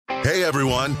Hey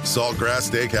everyone, Saltgrass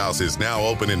Steakhouse is now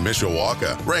open in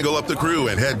Mishawaka. Wrangle up the crew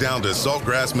and head down to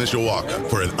Saltgrass Mishawaka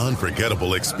for an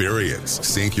unforgettable experience.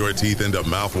 Sink your teeth into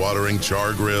mouth-watering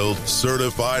char-grilled,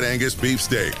 certified Angus beef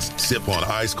steaks. Sip on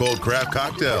ice-cold craft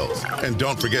cocktails. And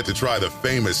don't forget to try the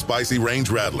famous spicy range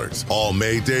rattlers, all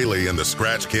made daily in the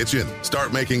Scratch Kitchen.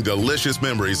 Start making delicious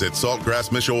memories at Saltgrass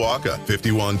Mishawaka,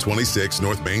 5126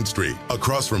 North Main Street,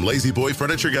 across from Lazy Boy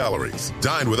Furniture Galleries.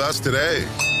 Dine with us today.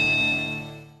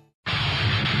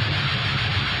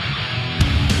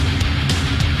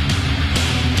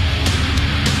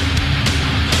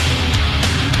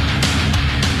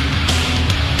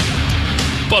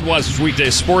 Budweiser's Weekday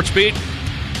Sports Beat,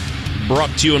 brought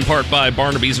to you in part by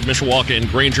Barnaby's of Mishawaka and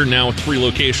Granger, now with 3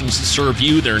 locations to serve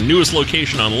you. Their newest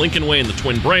location on Lincoln Way in the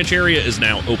Twin Branch area is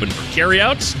now open for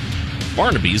carryouts.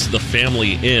 Barnaby's, the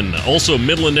family inn. Also,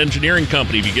 Midland Engineering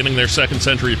Company, beginning their second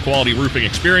century of quality roofing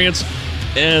experience.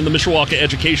 And the Mishawaka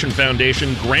Education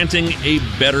Foundation, granting a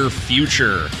better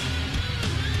future.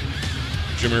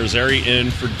 Jim Irizarry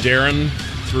in for Darren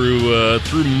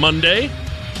through Monday.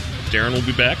 Darren will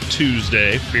be back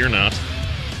Tuesday, fear not.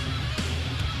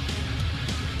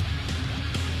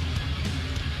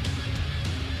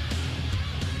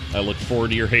 I look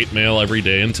forward to your hate mail every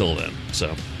day until then.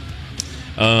 So,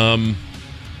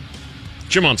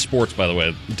 JimOnSports, by the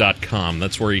way, .com.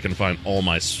 That's where you can find all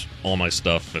my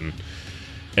stuff and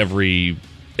every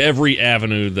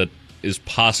avenue that is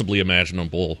possibly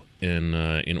imaginable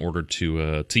in order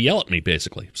to yell at me,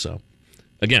 basically. So,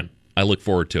 again, I look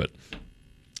forward to it.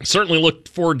 Certainly looked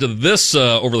forward to this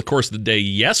over the course of the day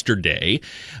yesterday.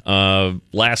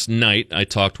 Last night, I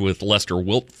talked with Lester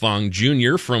Wiltfong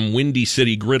Jr. from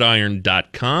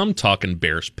WindyCityGridiron.com, talking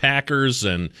Bears-Packers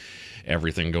and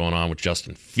everything going on with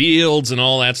Justin Fields and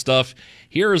all that stuff.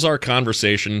 Here is our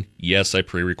conversation. Yes, I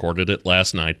pre-recorded it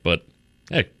last night, but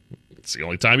hey, it's the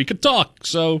only time you could talk,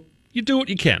 so you do what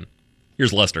you can.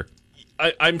 Here's Lester.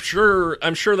 I'm sure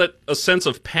that a sense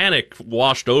of panic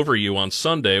washed over you on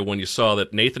Sunday when you saw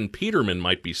that Nathan Peterman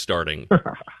might be starting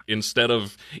instead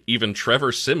of even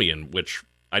Trevor Siemian, which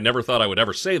I never thought I would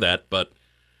ever say that, but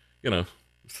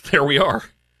there we are.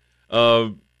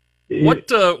 What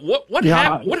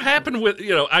happened with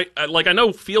I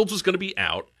know Fields was going to be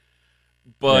out,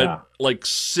 but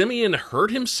Siemian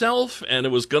hurt himself and it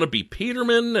was going to be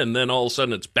Peterman, and then all of a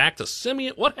sudden it's back to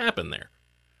Siemian. What happened there?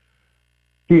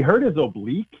 He hurt his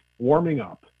oblique warming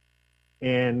up,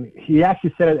 and he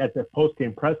actually said it at the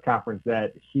post-game press conference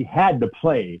that he had to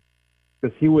play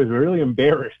because he was really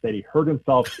embarrassed that he hurt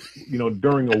himself,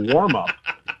 during a warm-up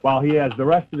while he has the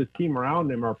rest of his team around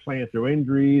him are playing through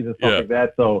injuries and stuff like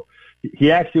that. So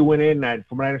he actually went in, and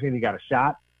from what I understand, he got a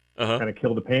shot, kind of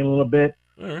killed the pain a little bit,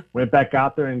 went back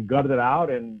out there and gutted it out,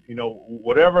 and,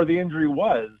 whatever the injury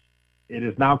was, it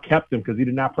has now kept him because he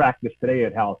did not practice today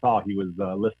at Hallis Hall. He was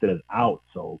listed as out.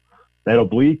 So that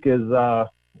oblique it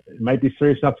might be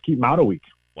serious enough to keep him out a week.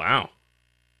 Wow.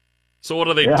 So what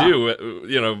do they do?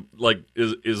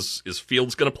 Is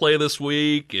Fields going to play this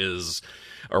week?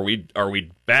 Are we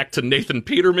back to Nathan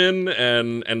Peterman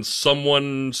and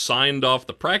someone signed off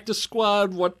the practice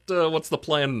squad? What's the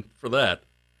plan for that?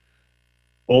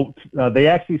 Well, they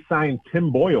actually signed Tim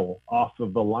Boyle off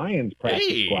of the Lions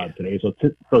practice squad today. So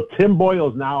Tim Boyle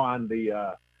is now on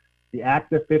the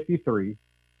active 53.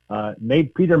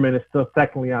 Nate Peterman is still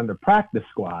secondly on the practice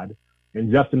squad,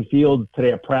 and Justin Fields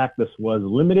today at practice was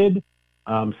limited.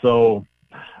 So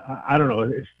I don't know.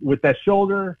 With that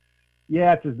shoulder,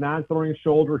 it's his non-throwing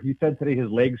shoulder. He said today his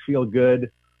legs feel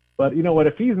good. But you know what?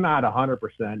 If he's not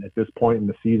 100% at this point in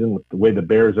the season with the way the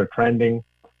Bears are trending,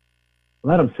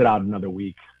 let him sit out another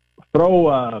week.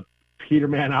 Throw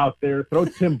Peterman out there. Throw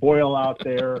Tim Boyle out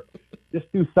there.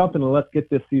 Just do something and let's get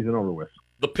this season over with.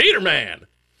 The Peterman.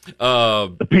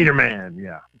 The Peterman,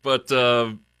 yeah. But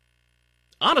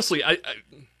honestly,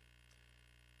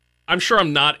 I'm sure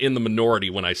I'm not in the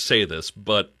minority when I say this,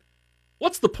 but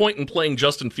what's the point in playing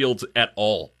Justin Fields at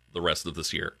all the rest of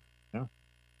this year?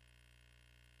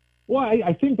 Well,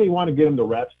 I think they want to get him the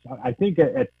reps. I think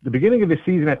at the beginning of the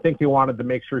season, I think they wanted to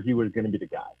make sure he was going to be the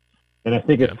guy. And I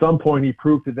think at some point he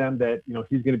proved to them that,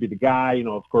 he's going to be the guy.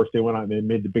 Of course, they went on and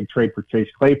made the big trade for Chase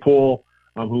Claypool,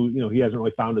 who, he hasn't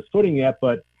really found his footing yet.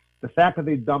 But the fact that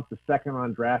they dumped the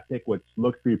second-round draft pick, which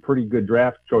looks to be a pretty good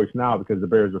draft choice now because the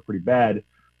Bears are pretty bad,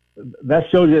 that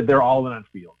shows you that they're all in on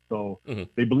Fields. So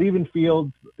they believe in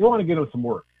Fields. They want to get him some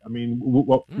work. I mean,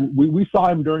 we saw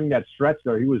him during that stretch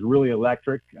there. He was really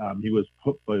electric.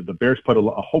 The Bears put a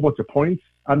whole bunch of points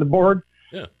on the board.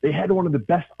 Yeah. They had one of the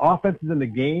best offenses in the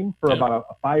game for about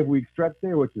a 5-week stretch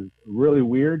there, which is really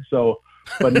weird. So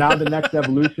But now the next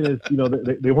evolution is,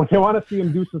 they want to see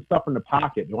him do some stuff in the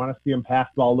pocket. They want to see him pass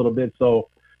the ball a little bit. So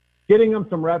getting him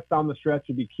some reps down the stretch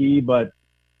would be key, but,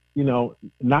 not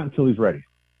until he's ready.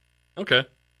 Okay.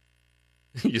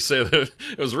 You say that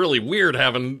it was really weird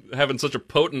having such a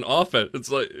potent offense.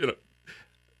 It's like,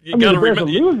 you got to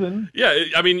remember. Yeah,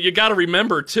 I mean, you got to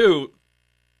remember, too,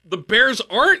 the Bears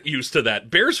aren't used to that.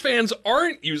 Bears fans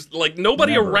aren't used, like,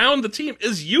 nobody around the team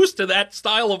is used to that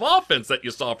style of offense that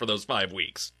you saw for those 5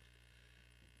 weeks.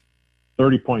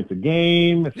 30 points a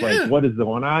game. It's like, what is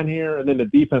going on here? And then the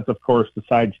defense, of course,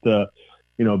 decides to,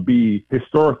 be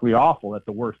historically awful at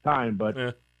the worst time.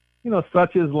 But,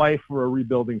 such is life for a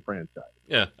rebuilding franchise.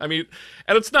 Yeah, I mean,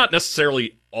 and it's not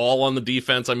necessarily all on the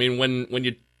defense. I mean, when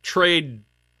you trade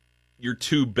your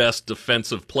 2 best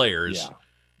defensive players,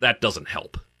 that doesn't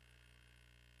help.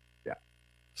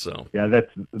 So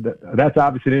that's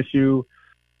obviously an issue.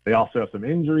 They also have some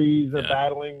injuries they're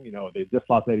battling. They just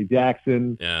lost Eddie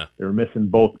Jackson. Yeah, they were missing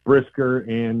both Brisker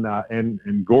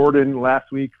and Gordon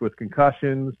last week with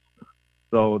concussions.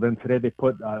 So then today they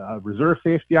put a reserve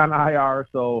safety on IR.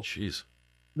 So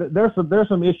there's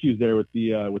some issues there with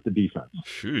the defense.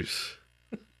 Jeez.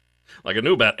 Like I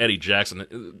knew about Eddie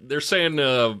Jackson. They're saying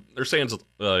it's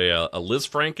a Liz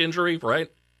Frank injury,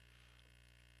 right?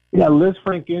 Yeah, Liz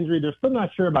Frank injury. They're still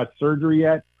not sure about surgery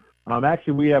yet.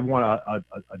 Actually, we have a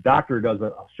doctor who does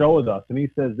a show with us, and he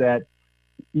says that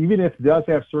even if he does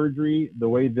have surgery, the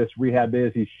way this rehab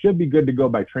is, he should be good to go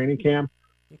by training camp.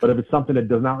 Okay. But if it's something that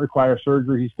does not require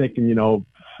surgery, he's thinking,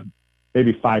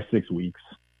 maybe 5-6 weeks.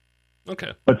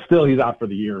 Okay. But still, he's out for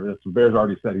the year. The Bears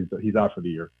already said he's out for the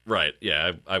year. Right.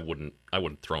 Yeah, I wouldn't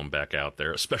throw him back out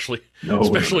there, especially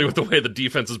with the way the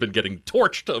defense has been getting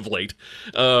torched of late.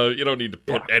 You don't need to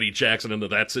put Eddie Jackson into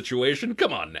that situation.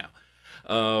 Come on now.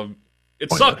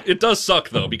 It does suck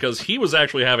though, because he was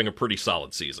actually having a pretty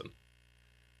solid season.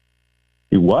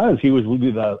 He was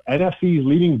the NFC's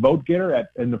leading vote getter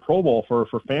in the Pro Bowl for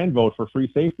fan vote for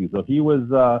free safety. So he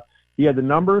had the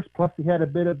numbers, plus he had a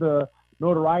bit of the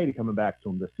notoriety coming back to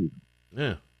him this season.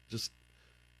 Yeah, just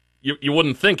you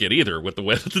wouldn't think it either with the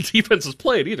way that the defense has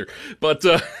played either. But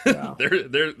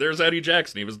there's Eddie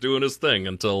Jackson. He was doing his thing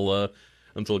until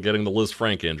getting the Liz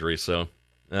Frank injury. So,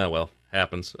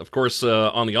 happens. Of course,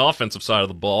 on the offensive side of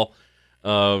the ball,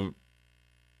 kind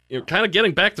of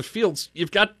getting back to Fields,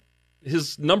 you've got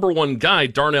his number one guy,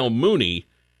 Darnell Mooney,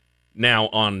 now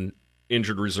on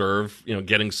injured reserve,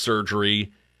 getting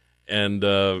surgery, and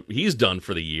he's done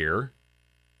for the year.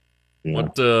 Yeah.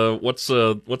 What's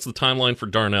the timeline for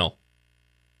Darnell?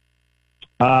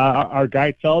 Our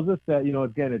guy tells us that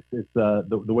again it's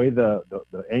the way the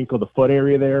ankle, the foot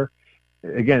area there.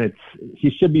 Again, he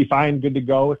should be fine, good to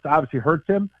go. It obviously hurts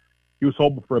him. He was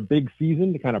hoping for a big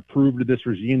season to kind of prove to this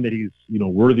regime that he's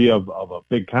worthy of a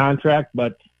big contract.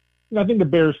 But I think the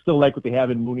Bears still like what they have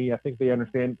in Mooney. I think they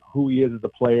understand who he is as a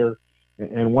player,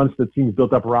 and once the team's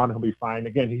built up around him, he'll be fine.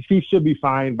 Again, he should be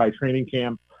fine by training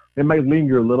camp. It might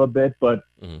linger a little bit, but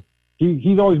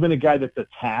he's always been a guy that's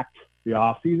attacked the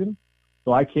offseason,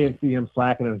 so I can't see him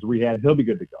slacking in his rehab. He'll be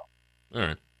good to go. All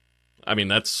right. I mean,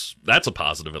 that's a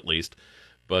positive at least.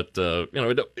 But, I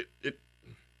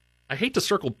hate to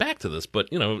circle back to this, but,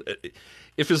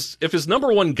 if his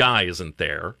number one guy isn't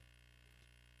there,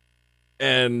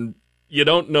 and you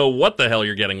don't know what the hell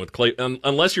you're getting with Clay,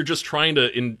 unless you're just trying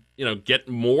to, get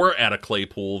more out of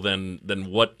Claypool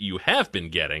than what you have been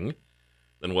getting,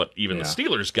 than what even the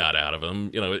Steelers got out of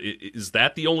him. Is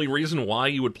that the only reason why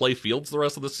you would play Fields the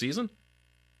rest of the season?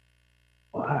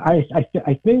 I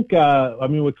think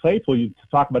with Claypool, you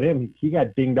talk about him, he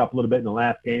got dinged up a little bit in the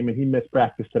last game, and he missed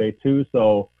practice today too.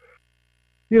 So,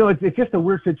 it's just a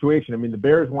weird situation. I mean, the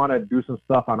Bears want to do some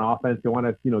stuff on offense. They want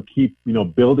to, keep,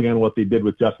 building on what they did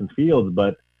with Justin Fields,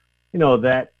 but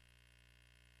that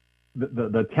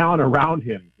the talent around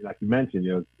him, like you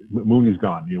mentioned, Mooney's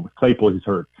gone. With Claypool, he's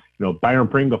hurt. Byron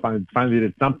Pringle finally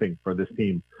did something for this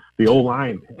team. The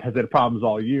O-line has had problems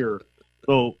all year.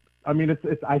 So, I mean,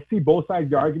 I see both sides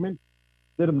of the argument.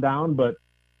 Sit him down, but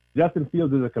Justin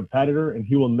Fields is a competitor, and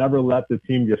he will never let the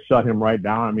team just shut him right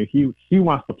down. I mean, he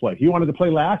wants to play. He wanted to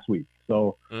play last week.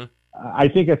 So I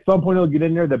think at some point he'll get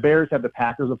in there. The Bears have the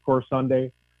Packers, of course,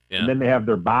 Sunday. Yeah. And then they have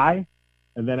their bye.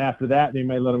 And then after that, they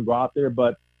may let him go out there.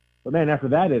 But then after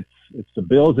that, it's the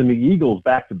Bills and the Eagles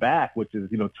back-to-back, which is,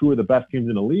 two of the best teams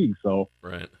in the league. So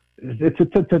right. It's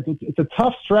a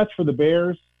tough stretch for the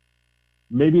Bears.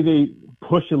 Maybe they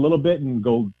push a little bit and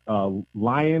go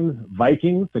Lions,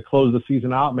 Vikings to close the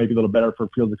season out. Maybe a little better for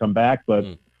Fields to come back. But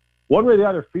one way or the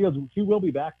other, Fields, he will be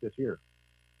back this year.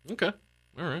 Okay.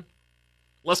 All right.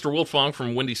 Lester Wiltfong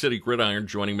from Windy City Gridiron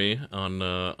joining me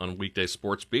on Weekday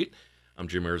Sports Beat. I'm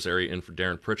Jim Irizarry in for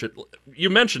Darren Pritchett. You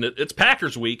mentioned it. It's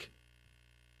Packers week.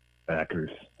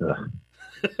 Packers. The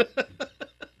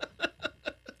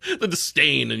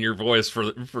disdain in your voice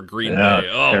for Green Yeah, Bay.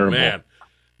 Oh, terrible. man.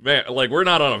 Like, we're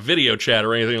not on a video chat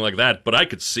or anything like that, but I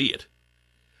could see it.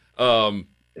 It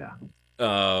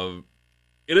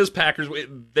is Packers.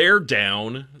 They're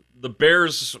down. The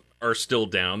Bears are still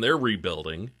down. They're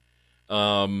rebuilding.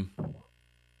 What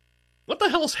the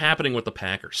hell is happening with the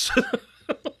Packers?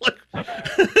 like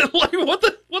what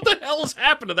the hell has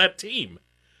happened to that team?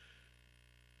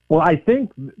 Well, I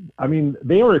mean,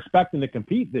 they were expecting to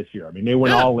compete this year. I mean, they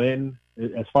went all in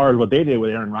as far as what they did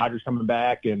with Aaron Rodgers coming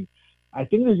back. And I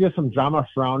think there's just some drama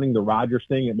surrounding the Rodgers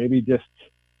thing. And maybe just,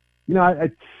 I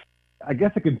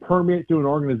guess it can permeate through an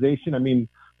organization. I mean,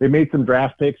 they made some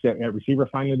draft picks at receiver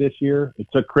finally this year. It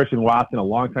took Christian Watson a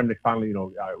long time to finally,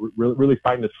 really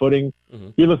find his footing. Mm-hmm.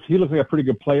 He looks like a pretty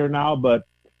good player now, but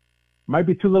might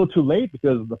be too little too late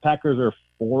because the Packers are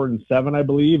 4-7, I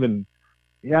believe. And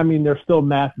yeah, I mean, they're still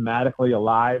mathematically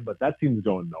alive, but that team's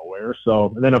going nowhere.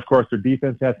 So, and then of course their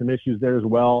defense has some issues there as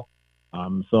well.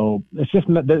 So it's just,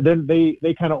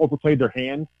 they kind of overplayed their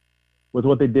hand with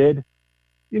what they did.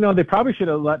 They probably should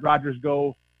have let Rodgers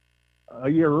go a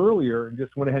year earlier and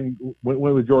just went ahead and went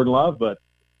with Jordan Love. But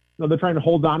they're trying to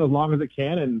hold on as long as it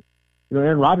can, and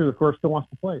Aaron Rodgers, of course, still wants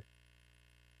to play.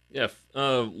 Yeah,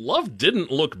 Love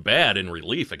didn't look bad in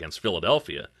relief against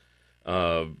Philadelphia.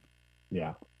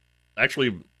 Yeah,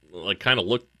 actually, kind of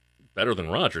looked better than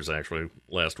Rodgers actually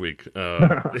last week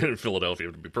in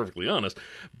Philadelphia, to be perfectly honest.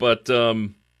 But how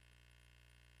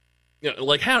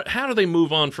do they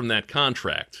move on from that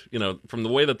contract? From the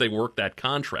way that they worked that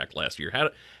contract last year.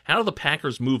 How do the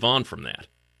Packers move on from that?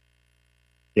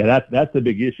 Yeah, that's the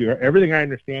big issue. Everything I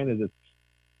understand is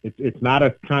it's not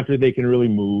a contract they can really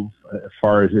move as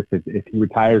far as if he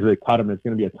retires or they cut him. There's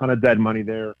going to be a ton of dead money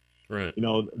there. Right.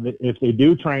 If they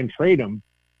do try and trade him,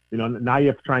 now you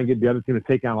have to try and get the other team to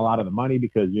take down a lot of the money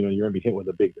because you're going to be hit with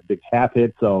a big cap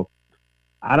hit. So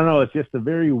I don't know. It's just a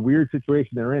very weird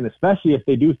situation they're in, especially if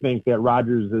they do think that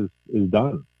Rodgers is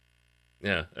done.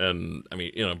 Yeah, and I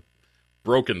mean,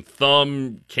 broken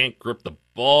thumb, can't grip the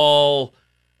ball.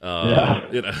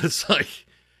 It's like,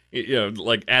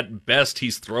 like at best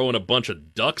he's throwing a bunch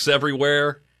of ducks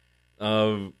everywhere.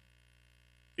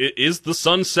 Is the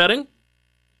sun setting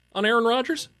on Aaron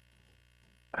Rodgers?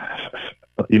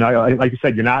 Like you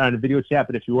said, you're not on a video chat,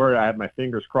 but if you were, I have my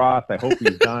fingers crossed. I hope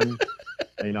he's done.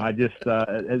 I just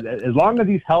as long as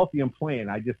he's healthy and playing,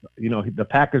 the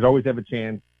Packers always have a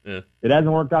chance. Yeah. It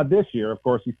hasn't worked out this year. Of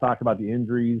course, he's talked about the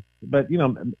injuries, but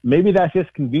maybe that's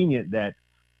just convenient that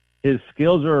his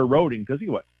skills are eroding because he's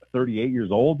 38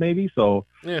 years old, maybe. So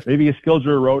maybe his skills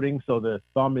are eroding. So the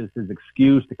thumb is his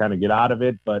excuse to kind of get out of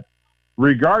it. But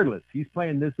regardless, he's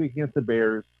playing this week against the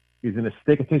Bears. He's going to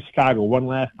stick it to Chicago one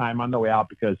last time on the way out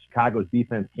because Chicago's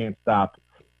defense can't stop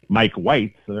Mike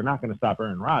White, so they're not going to stop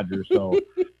Aaron Rodgers. So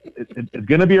it's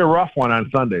going to be a rough one on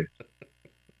Sunday.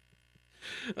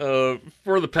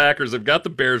 For the Packers, they've got the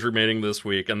Bears remaining this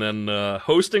week, and then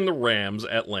hosting the Rams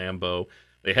at Lambeau.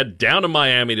 They head down to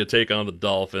Miami to take on the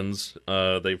Dolphins.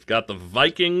 They've got the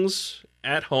Vikings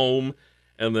at home,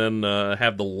 and then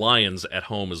have the Lions at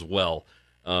home as well.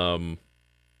 That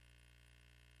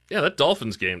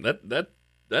Dolphins game,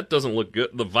 that doesn't look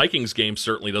good. The Vikings game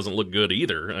certainly doesn't look good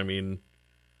either. I mean,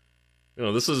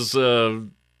 this is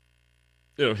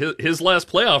his last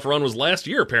playoff run was last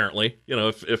year apparently.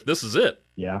 If this is it.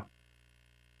 Yeah,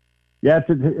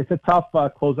 it's a tough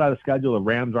close out of schedule. The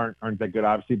Rams aren't that good,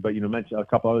 obviously, but mentioned a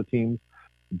couple other teams.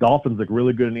 Dolphins look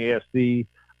really good in the AFC.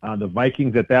 The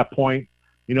Vikings at that point,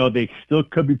 they still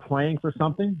could be playing for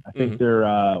something. I think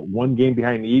they're one game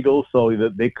behind the Eagles,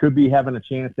 so they could be having a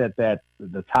chance at the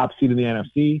top seed in the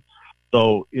NFC.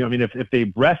 So, if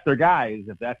they rest their guys,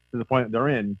 if that's to the point that they're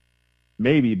in,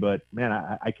 maybe. But, man,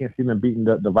 I can't see them beating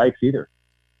the Vikes either.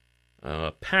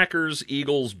 Packers,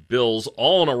 Eagles, Bills,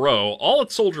 all in a row, all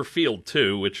at Soldier Field,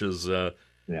 too, which is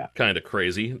kind of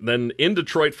crazy. Then in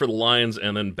Detroit for the Lions,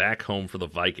 and then back home for the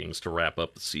Vikings to wrap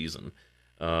up the season.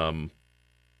 How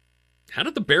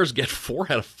did the Bears get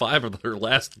 4 out of 5 of their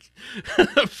last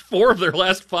 4 of their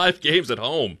last 5 games at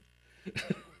home?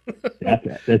 That's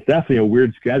definitely a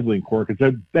weird scheduling quirk.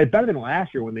 They're better than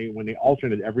last year when they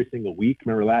alternated every single week.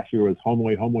 Remember last year was home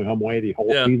away the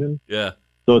whole season. Yeah.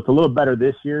 So it's a little better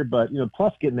this year, but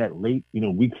plus getting that late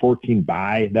week 14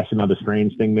 bye, that's another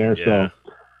strange thing there. Yeah. So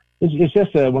it's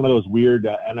just one of those weird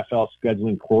NFL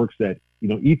scheduling quirks that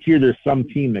each year there's some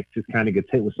team that just kind of gets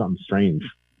hit with something strange.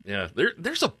 Yeah,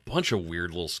 there's a bunch of weird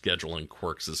little scheduling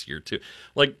quirks this year, too.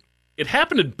 Like, it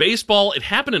happened in baseball, it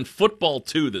happened in football,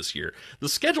 too, this year. The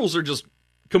schedules are just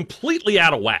completely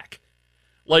out of whack.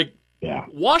 Like, yeah.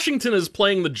 Washington is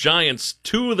playing the Giants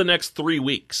 2 of the next 3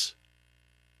 weeks.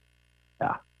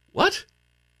 Yeah. What?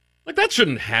 Like, that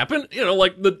shouldn't happen. You know,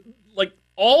 like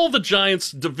all the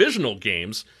Giants' divisional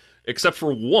games, except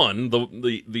for one,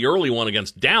 the early one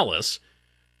against Dallas,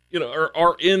 you know,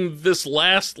 are in this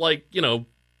last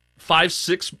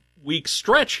 5-6 week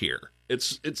stretch here.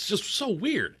 It's just so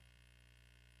weird.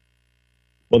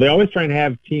 Well, they always try and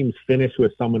have teams finish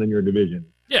with someone in your division.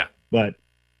 Yeah. But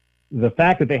the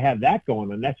fact that they have that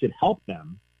going on, that should help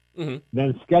them. Mm-hmm.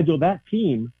 Then schedule that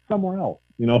team somewhere else,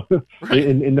 you know, right.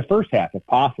 in the first half if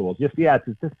possible. It's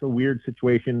just a weird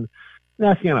situation.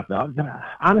 That's the NFL.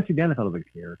 Honestly, the NFL doesn't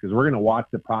care because we're going to watch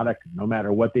the product no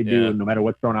matter what they do, no matter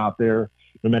what's thrown out there,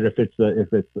 no matter if it's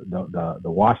the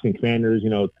Washington Commanders.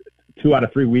 You know, 2 out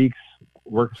of 3 weeks,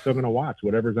 we're still going to watch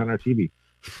whatever's on our TV.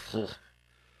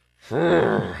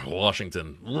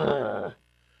 Washington.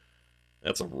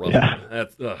 That's a rough. Yeah.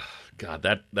 That's God.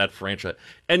 That franchise,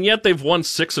 and yet they've won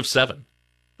 6 of 7.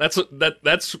 That's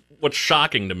what's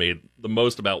shocking to me the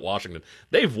most about Washington.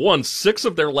 They've won 6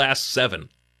 of their last 7.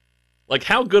 Like,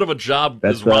 how good of a job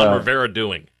is Ron Rivera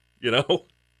doing? You know,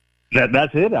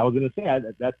 that's it. I was going to say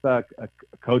that's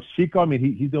Coach Chico. I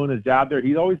mean, he's doing his job there.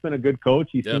 He's always been a good coach.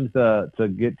 He seems to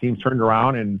get teams turned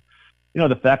around, and you know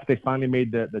the fact that they finally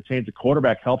made the change of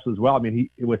quarterback helps as well. I mean,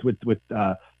 he with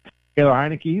Taylor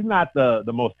Heineke, he's not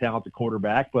the most talented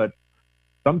quarterback, but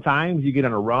sometimes you get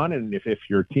on a run, and if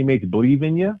your teammates believe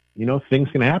in you, you know things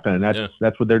can happen. And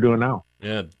that's what they're doing now.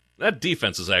 Yeah. That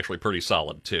defense is actually pretty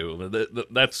solid, too.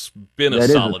 That's been a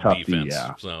solid defense.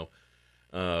 Yeah. So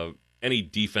any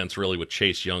defense really with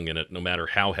Chase Young in it, no matter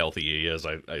how healthy he is,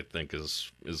 I think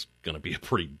is going to be a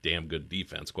pretty damn good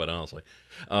defense, quite honestly.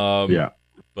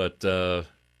 But,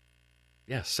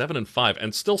 7-5,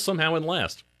 and still somehow in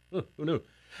last. Who knew?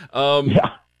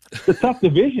 It's a tough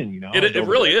division, you know. It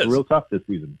really is. Real tough this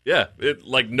season. Yeah,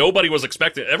 nobody was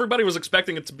expecting. Everybody was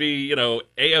expecting it to be, you know,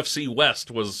 AFC West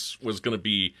was going to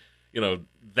be, you know,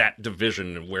 that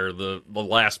division where the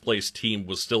last place team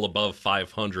was still above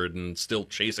 500 and still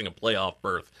chasing a playoff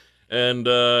berth. And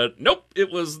nope,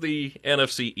 it was the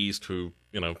NFC East who,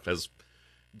 you know, has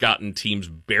gotten teams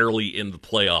barely in the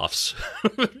playoffs.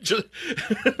 Just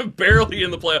barely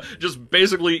in the playoffs. Just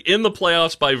basically in the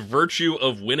playoffs by virtue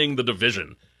of winning the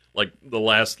division. Like the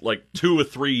last 2 or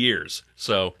 3 years.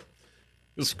 So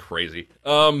this is crazy.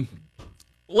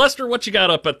 Lester, what you got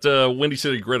up at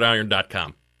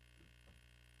WindyCityGridiron.com?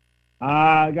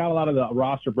 I got a lot of the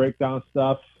roster breakdown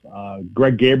stuff.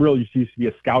 Greg Gabriel used to be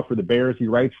a scout for the Bears. He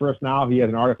writes for us now. He has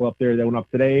an article up there that went up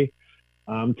today.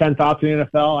 10 thoughts in the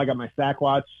NFL. I got my Sack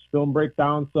Watch film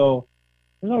breakdown. So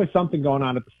there's always something going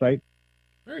on at the site.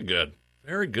 Very good.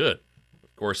 Very good.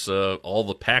 Of course, all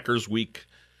the Packers week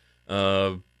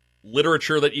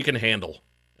literature that you can handle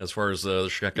as far as the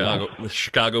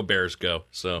Chicago Bears go.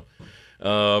 So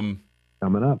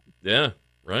coming up. Yeah,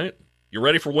 right. You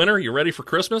ready for winter? You ready for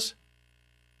Christmas?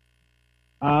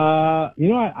 You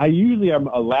know, I usually am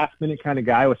a last minute kind of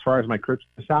guy as far as my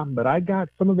Christmas shopping, but I got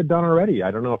some of it done already.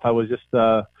 I don't know if I was just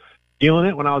feeling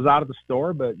it when I was out at the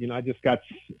store, but you know, I just got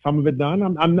some of it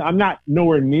done. I'm not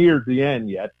nowhere near the end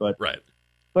yet, but right.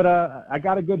 But I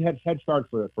got a good head start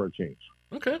for a change.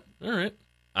 Okay, all right.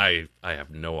 I have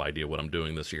no idea what I'm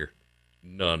doing this year.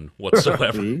 None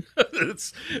whatsoever.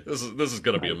 This is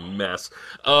going to be a mess.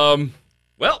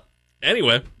 Well,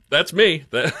 anyway, that's me.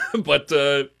 But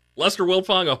Lester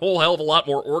Wiltfong, a whole hell of a lot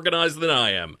more organized than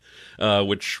I am,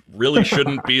 which really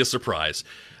shouldn't be a surprise.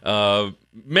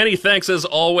 Many thanks as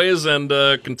always, and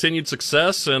continued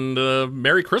success, and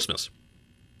Merry Christmas.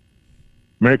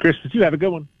 Merry Christmas. You have a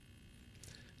good one.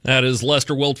 That is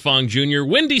Lester Wiltfong Jr.,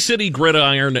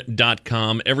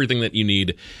 WindyCityGridiron.com. Everything that you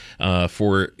need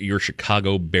for your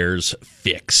Chicago Bears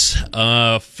fix.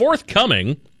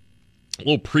 Forthcoming, a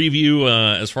little preview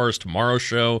as far as tomorrow's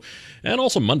show, and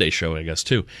also Monday's show, I guess,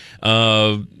 too.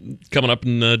 Coming up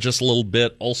in just a little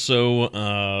bit.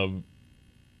 Also,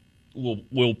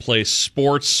 we'll play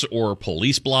sports or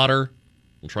police blotter.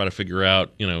 We'll try to figure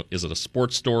out, you know, is it a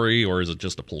sports story or is it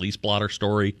just a police blotter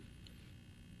story?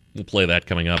 We'll play that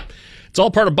coming up. It's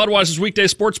all part of Budweiser's Weekday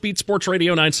Sports Beat, Sports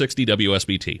Radio 960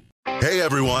 WSBT. Hey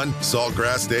everyone,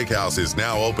 Saltgrass Steakhouse is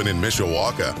now open in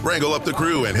Mishawaka. Wrangle up the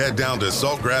crew and head down to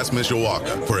Saltgrass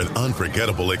Mishawaka for an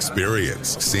unforgettable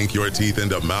experience. Sink your teeth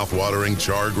into mouth-watering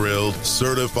char-grilled,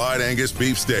 certified Angus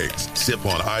beef steaks. Sip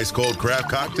on ice-cold craft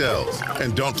cocktails.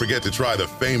 And don't forget to try the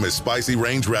famous spicy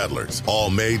range rattlers, all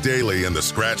made daily in the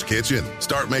Scratch Kitchen.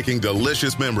 Start making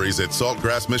delicious memories at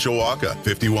Saltgrass Mishawaka,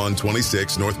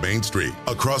 5126 North Main Street,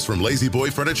 across from Lazy Boy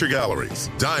Furniture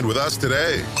Galleries. Dine with us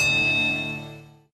today.